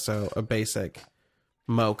espresso, a basic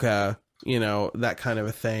mocha, you know, that kind of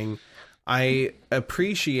a thing. I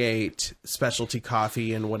appreciate specialty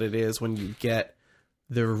coffee and what it is when you get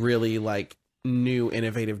the really like new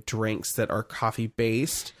innovative drinks that are coffee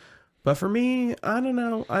based. But for me, I don't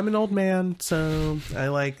know. I'm an old man, so I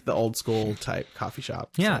like the old school type coffee shop.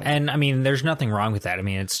 Yeah, so. and I mean, there's nothing wrong with that. I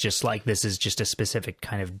mean, it's just like this is just a specific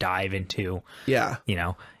kind of dive into, you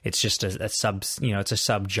know, it's just a sub, you know, it's a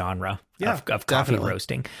sub genre of coffee definitely.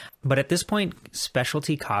 roasting. But at this point,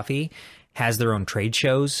 specialty coffee has their own trade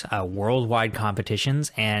shows, worldwide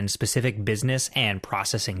competitions, and specific business and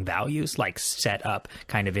processing values like set up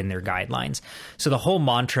kind of in their guidelines. So the whole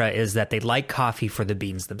mantra is that they like coffee for the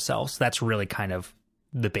beans themselves. That's really kind of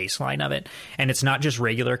the baseline of it. And it's not just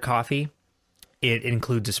regular coffee. It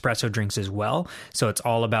includes espresso drinks as well. So it's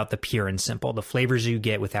all about the pure and simple, the flavors you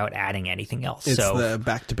get without adding anything else. It's the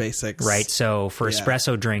back to basics. Right. So for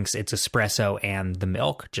espresso drinks, it's espresso and the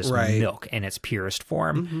milk, just milk in its purest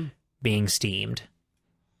form. Being steamed.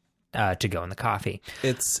 to go in the coffee.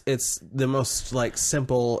 It's the most like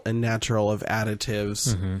simple and natural of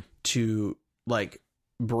additives to like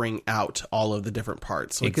bring out all of the different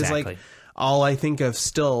parts. Because Exactly. like all I think of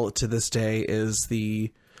still to this day is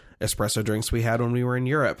the espresso drinks we had when we were in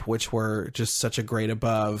Europe, which were just such a grade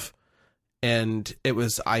above. And it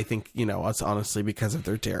was, I think, you know, it's honestly because of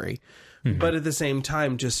their dairy. But at the same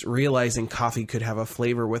time, just realizing coffee could have a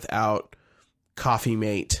flavor without Coffee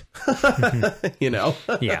Mate, you know?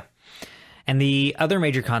 Yeah. And the other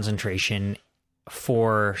major concentration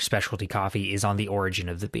for specialty coffee is on the origin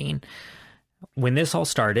of the bean. When this all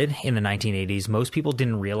started in the 1980s, most people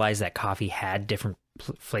didn't realize that coffee had different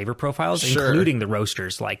flavor profiles, including the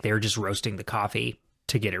roasters. Like they were just roasting the coffee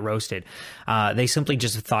to get it roasted. They simply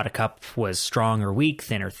just thought a cup was strong or weak,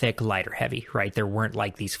 thin or thick, light or heavy, right? There weren't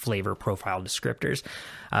like these flavor profile descriptors.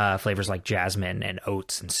 Flavors like jasmine and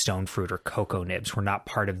oats and stone fruit or cocoa nibs were not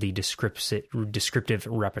part of the descriptive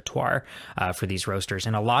repertoire for these roasters.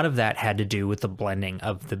 And a lot of that had to do with the blending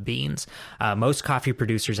of the beans. Most coffee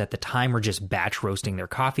producers at the time were just batch roasting their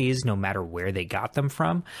coffees, no matter where they got them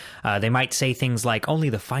from. They might say things like only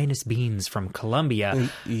the finest beans from Colombia.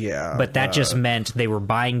 Yeah. But that just meant they were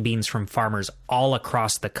buying beans from farmers all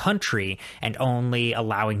across the country and only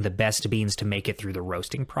allowing the best beans to make it through the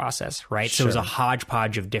roasting process, right? So it was a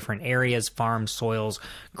hodgepodge of different areas, farms, soils,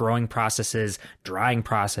 growing processes, drying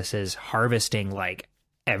processes, harvesting, like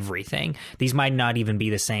everything. These might not even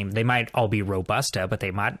be the same. They might all be Robusta, but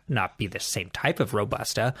they might not be the same type of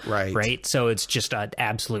Robusta. Right. So it's just an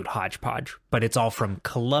absolute hodgepodge, but it's all from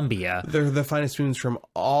Colombia. They're the finest beans from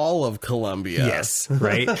all of Colombia. Yes.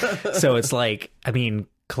 Right. So it's like, I mean,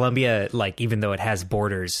 Colombia, like, even though it has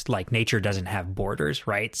borders, like nature doesn't have borders,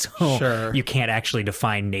 right? So you can't actually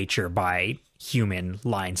define nature by human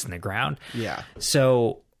lines in the ground. Yeah.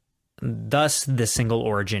 So thus, the single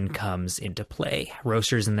origin comes into play.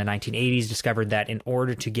 Roasters in the 1980s discovered that in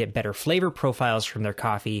order to get better flavor profiles from their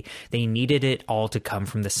coffee, they needed it all to come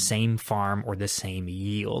from the same farm or the same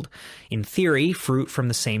yield. In theory, fruit from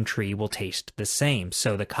the same tree will taste the same,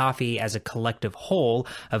 so the coffee as a collective whole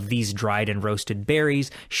of these dried and roasted berries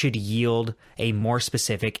should yield a more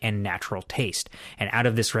specific and natural taste. And out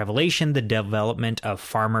of this revelation, the development of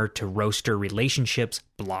farmer to roaster relationships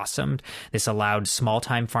blossomed. This allowed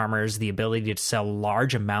small-time farmers the ability to sell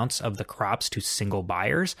large amounts of the crops to single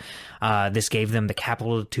buyers. This gave them the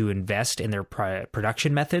capital to invest in their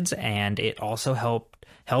production methods, and it also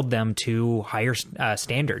held them to higher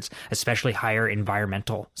standards, especially higher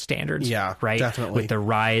environmental standards. Yeah, right. Definitely. With the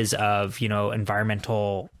rise of,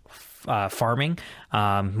 environmental farming,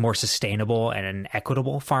 more sustainable and an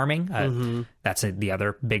equitable farming. That's the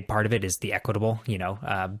other big part of it is the equitable,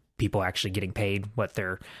 people actually getting paid what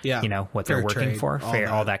they're, what they're working trade, for,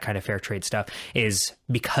 all that kind of fair trade stuff is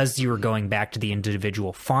because you were going back to the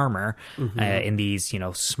individual farmer in these,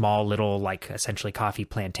 small little, like essentially coffee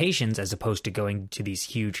plantations, as opposed to going to these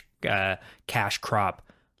huge cash crop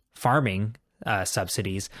farming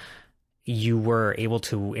subsidies. You were able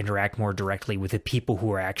to interact more directly with the people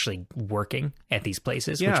who are actually working at these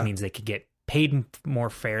places, which means they could get paid more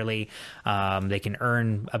fairly. They can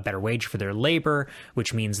earn a better wage for their labor,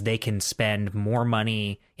 which means they can spend more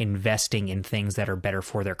money investing in things that are better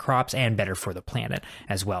for their crops and better for the planet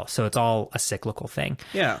as well. So it's all a cyclical thing.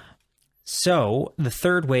 Yeah. So the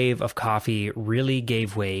third wave of coffee really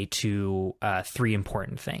gave way to three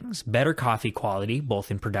important things: better coffee quality,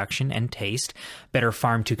 both in production and taste; better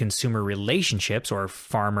farm-to-consumer relationships, or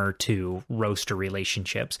farmer-to-roaster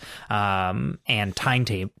relationships; and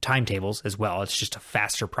timetables as well. It's just a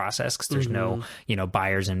faster process because there's no,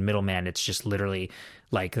 buyers and middlemen. It's just literally,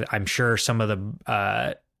 like, I'm sure some of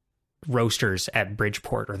the roasters at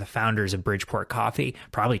Bridgeport, or the founders of Bridgeport Coffee,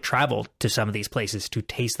 probably traveled to some of these places to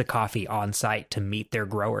taste the coffee on site, to meet their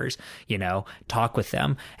growers, talk with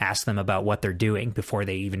them, ask them about what they're doing before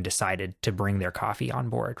they even decided to bring their coffee on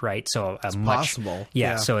board, right? So possible.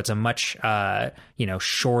 Yeah. So it's a much,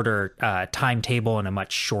 shorter timetable and a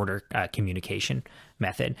much shorter communication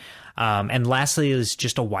method. And lastly is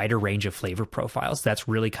just a wider range of flavor profiles. That's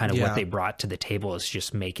really kind of what they brought to the table, is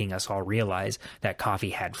just making us all realize that coffee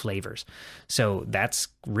had flavors. So that's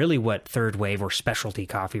really what third wave or specialty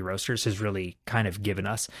coffee roasters has really kind of given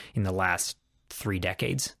us in the last 3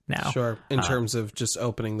 decades now. Sure. In terms of just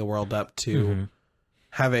opening the world up to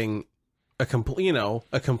having a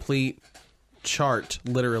complete chart,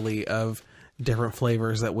 literally, of different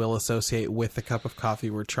flavors that we'll associate with the cup of coffee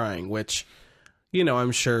we're trying, which, you know,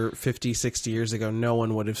 I'm sure 50, 60 years ago, no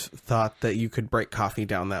one would have thought that you could break coffee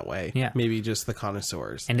down that way. Yeah. Maybe just the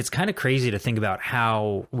connoisseurs. And it's kind of crazy to think about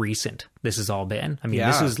how recent this has all been. I mean,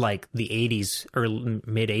 this was like the 80s or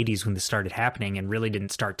mid 80s when this started happening and really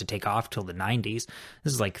didn't start to take off till the 90s.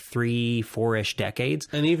 This is like 3-4-ish decades.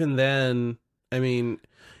 And even then, I mean,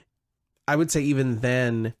 I would say even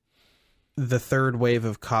then, the third wave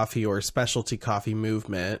of coffee or specialty coffee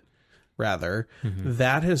movement, rather,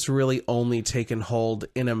 that has really only taken hold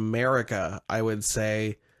in America, I would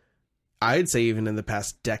say. I'd say even in the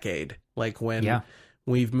past decade, like when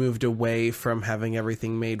we've moved away from having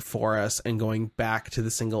everything made for us and going back to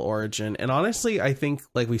the single origin. And honestly, I think,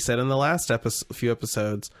 like we said in the last few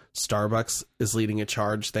episodes, Starbucks is leading a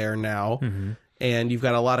charge there now. And you've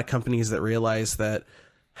got a lot of companies that realize that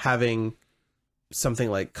having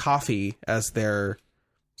something like coffee as their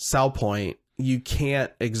sell point, you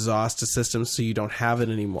can't exhaust a system so you don't have it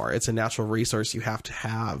anymore. It's a natural resource you have to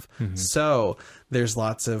have. So there's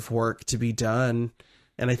lots of work to be done.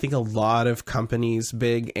 And I think a lot of companies,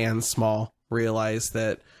 big and small, realize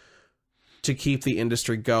that to keep the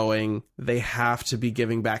industry going, they have to be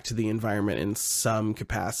giving back to the environment in some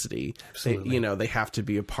capacity. Absolutely. They have to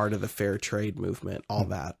be a part of the fair trade movement, all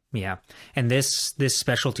that. Yeah. And this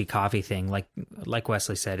specialty coffee thing, like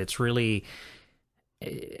Wesley said, it's really...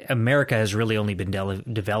 America has really only been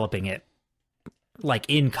developing it like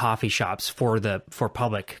in coffee shops for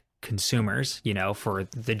public consumers, you know, for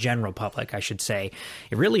the general public, I should say,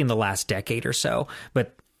 really in the last decade or so.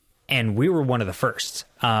 And we were one of the first.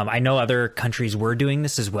 I know other countries were doing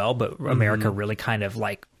this as well, but America really kind of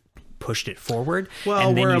like pushed it forward. Well,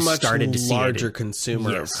 and then we're you a much started to see larger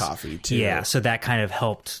consumer of coffee too. Yeah, so that kind of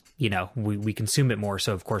helped. You know, we consume it more,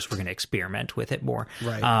 so of course we're going to experiment with it more.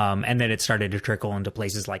 Right. And then it started to trickle into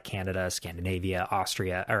places like Canada, Scandinavia,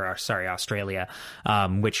 Australia,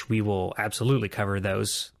 which we will absolutely cover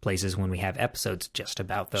those places when we have episodes just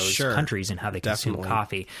about those countries and how they consume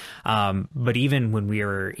coffee. But even when we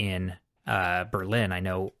were in Berlin, I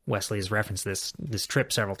know Wesley has referenced this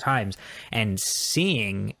trip several times, and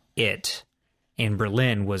seeing it in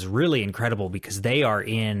Berlin was really incredible because they are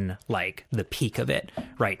in like the peak of it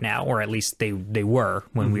right now, or at least they were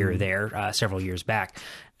when we were there several years back.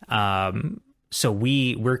 So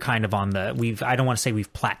we're kind of on I don't want to say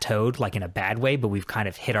we've plateaued like in a bad way, but we've kind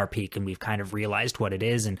of hit our peak and we've kind of realized what it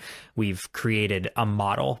is, and we've created a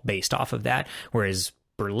model based off of that. Whereas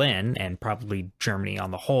Berlin and probably Germany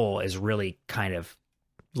on the whole is really kind of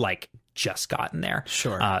like just gotten there.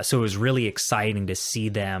 Sure. So it was really exciting to see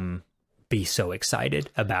them be so excited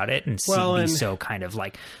about it and be so kind of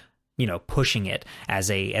like, you know, pushing it as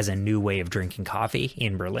a new way of drinking coffee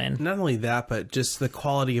in Berlin. Not only that, but just the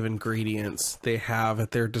quality of ingredients they have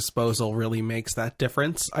at their disposal really makes that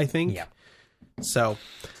difference, I think. Yeah. So.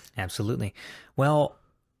 Absolutely. Well,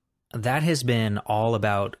 that has been all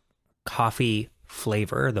about coffee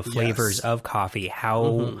flavor, the flavors of coffee,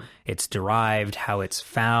 how it's derived, how it's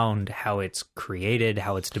found, how it's created,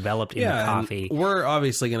 how it's developed in the coffee. We're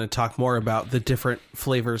obviously going to talk more about the different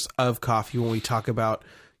flavors of coffee when we talk about,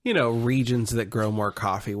 you know, regions that grow more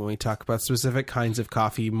coffee, when we talk about specific kinds of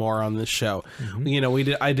coffee more on this show. You know,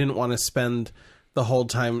 I didn't want to spend the whole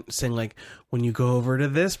time saying, like, when you go over to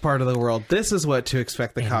this part of the world, this is what to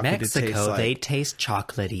expect the coffee to taste like. In Mexico, they taste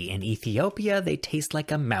chocolatey. In Ethiopia, they taste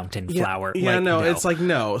like a mountain flower. It's like,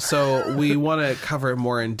 no. So we want to cover it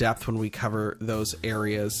more in depth when we cover those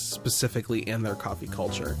areas specifically in their coffee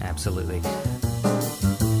culture. Absolutely.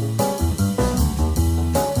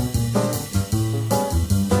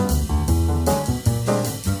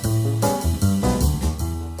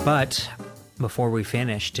 But before we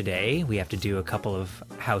finish today, we have to do a couple of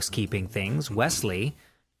housekeeping things. Wesley,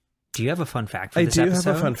 do you have a fun fact for this episode? I do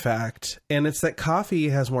have a fun fact, and it's that coffee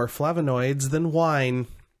has more flavonoids than wine.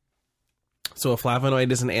 So a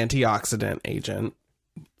flavonoid is an antioxidant agent,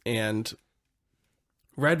 and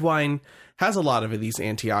red wine has a lot of these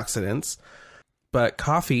antioxidants, but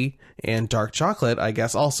coffee and dark chocolate, I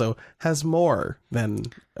guess, also has more than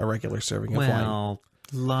a regular serving of wine. Well,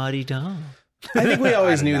 la-di-da. I think we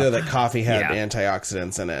always knew, though, that coffee had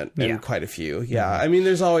antioxidants in it, and quite a few. Yeah. I mean,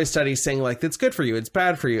 there's always studies saying, like, it's good for you, it's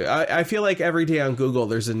bad for you. I feel like every day on Google,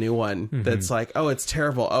 there's a new one that's like, oh, it's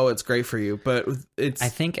terrible, oh, it's great for you. But it's... I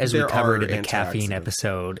think as we covered in the caffeine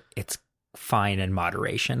episode, it's fine in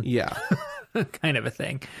moderation. Yeah. Kind of a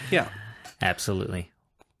thing. Yeah. Absolutely.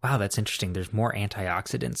 Wow, that's interesting. There's more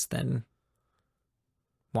antioxidants than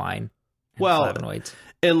wine. Flavonoids.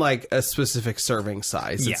 In like a specific serving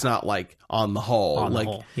size. It's not like on the whole. On like,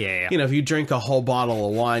 the whole. Yeah. You know, if you drink a whole bottle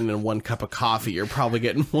of wine and 1 cup of coffee, you're probably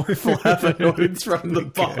getting more flavonoids from the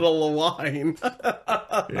bottle of wine.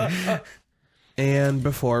 And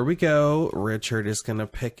before we go, Richard is going to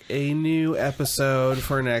pick a new episode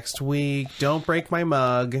for next week. Don't break my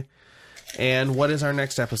mug. And what is our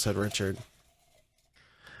next episode, Richard?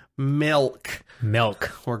 Milk.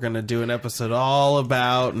 We're going to do an episode all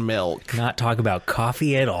about milk. Not talk about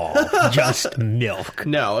coffee at all. Just milk.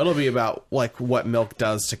 No, it'll be about like what milk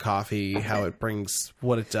does to coffee, how it brings,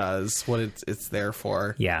 what it does, what it's there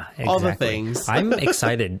for. Yeah, exactly. All the things. I'm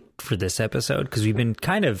excited for this episode because we've been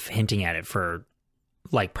kind of hinting at it for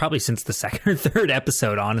like probably since the second or third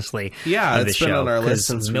episode, honestly. Yeah, of it's the been show, on our list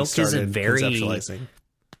 'cause since milk we started is a very conceptualizing.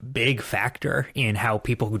 big factor in how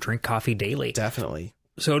people who drink coffee daily. Definitely.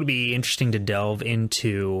 So it'd be interesting to delve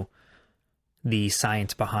into the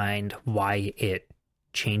science behind why it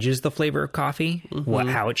changes the flavor of coffee,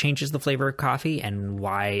 how it changes the flavor of coffee, and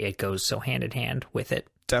why it goes so hand in hand with it.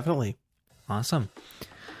 Definitely. Awesome.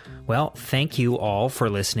 Well, thank you all for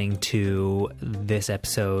listening to this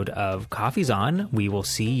episode of Coffee's On. We will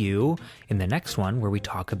see you in the next one where we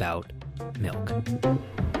talk about milk.